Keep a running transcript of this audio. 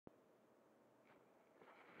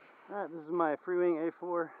Alright, this is my Freewing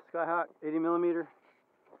A-4 Skyhawk 80mm.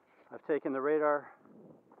 I've taken the radar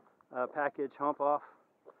package hump off,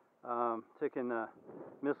 taken the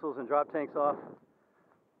missiles and drop tanks off.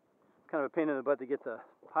 Kind of a pain in the butt to get the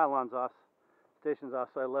pylons off, stations off,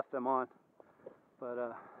 so I left them on.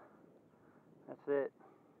 But that's it.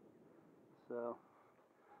 So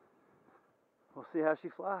we'll see how she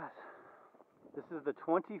flies. This is the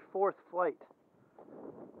 24th flight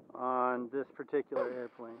on this particular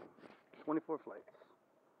airplane. 24 flights.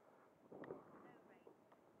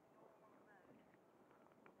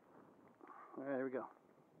 All right, here we go.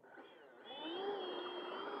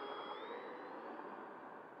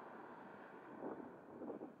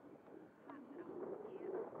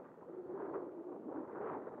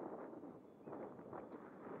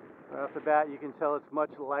 Right off the bat, you can tell it's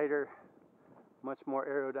much lighter, much more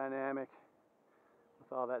aerodynamic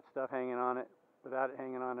with all that stuff hanging on it. Without it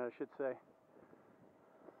hanging on it, I should say.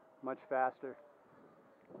 Much faster.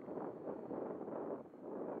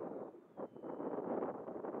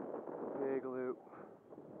 Big loop.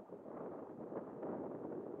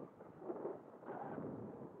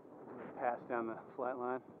 Pass down the flat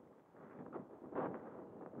line.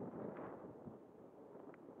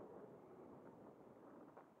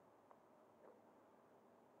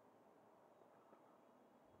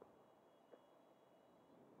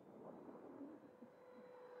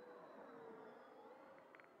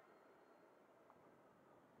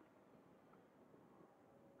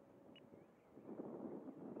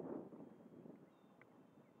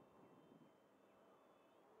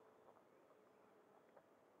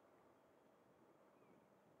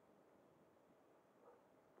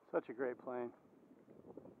 Such a great plane.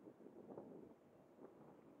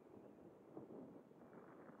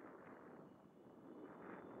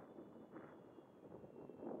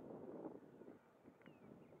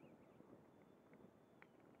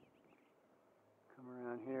 Come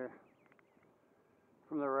around here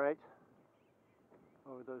from the right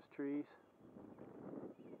over those trees.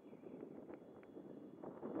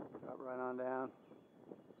 Drop right on down.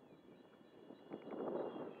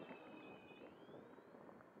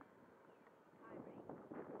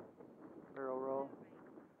 Barrel roll.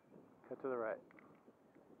 Cut to the right.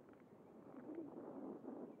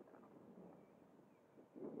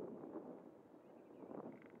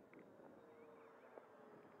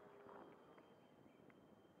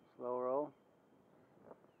 Slow roll.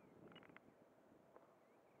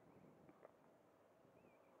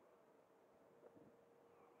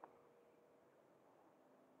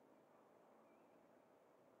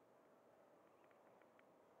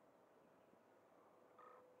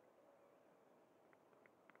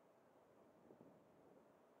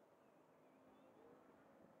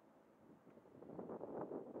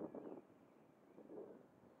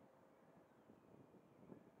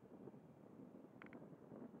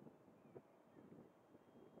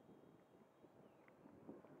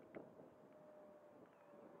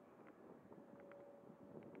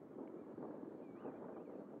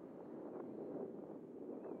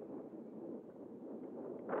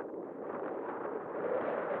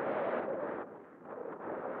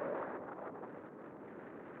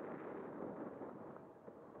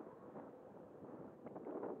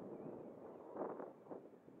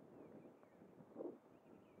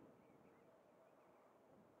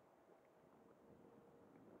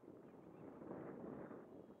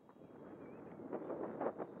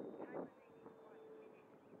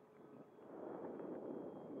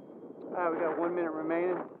 Alright, we got 1 minute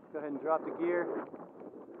remaining. Go ahead and drop the gear.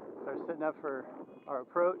 Start setting up for our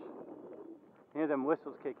approach. Hear them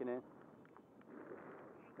whistles kicking in.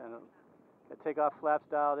 Got takeoff flaps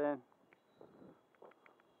dialed in.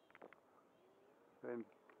 Go ahead and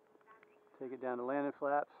take it down to landing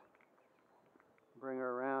flaps. Bring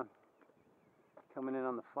her around. Coming in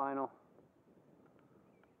on the final.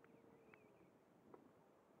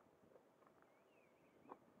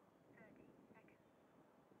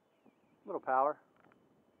 Little power,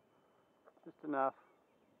 just enough.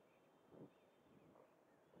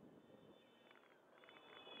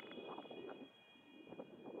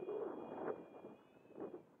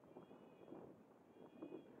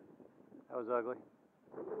 That was ugly.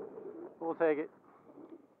 We'll take it.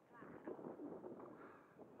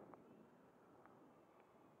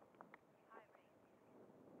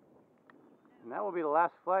 And that will be the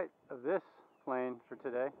last flight of this plane for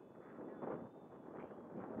today.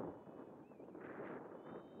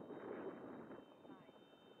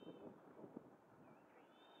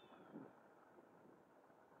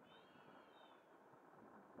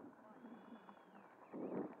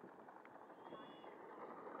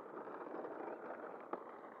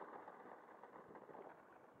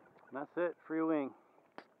 And that's it. Freewing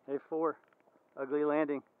A-4, ugly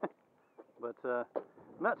landing. But I'm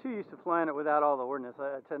not too used to flying it without all the ordnance.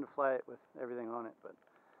 I tend to fly it with everything on it, but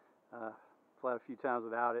fly it a few times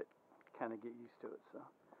without it, kind of get used to it. So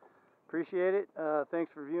appreciate it.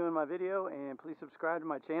 Thanks for viewing my video, and please subscribe to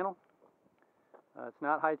my channel. It's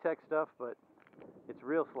not high-tech stuff, but it's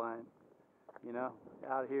real flying, you know,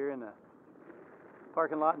 out here in the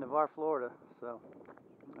parking lot in Navarre, Florida. So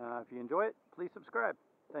if you enjoy it, please subscribe.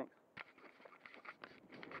 Thanks.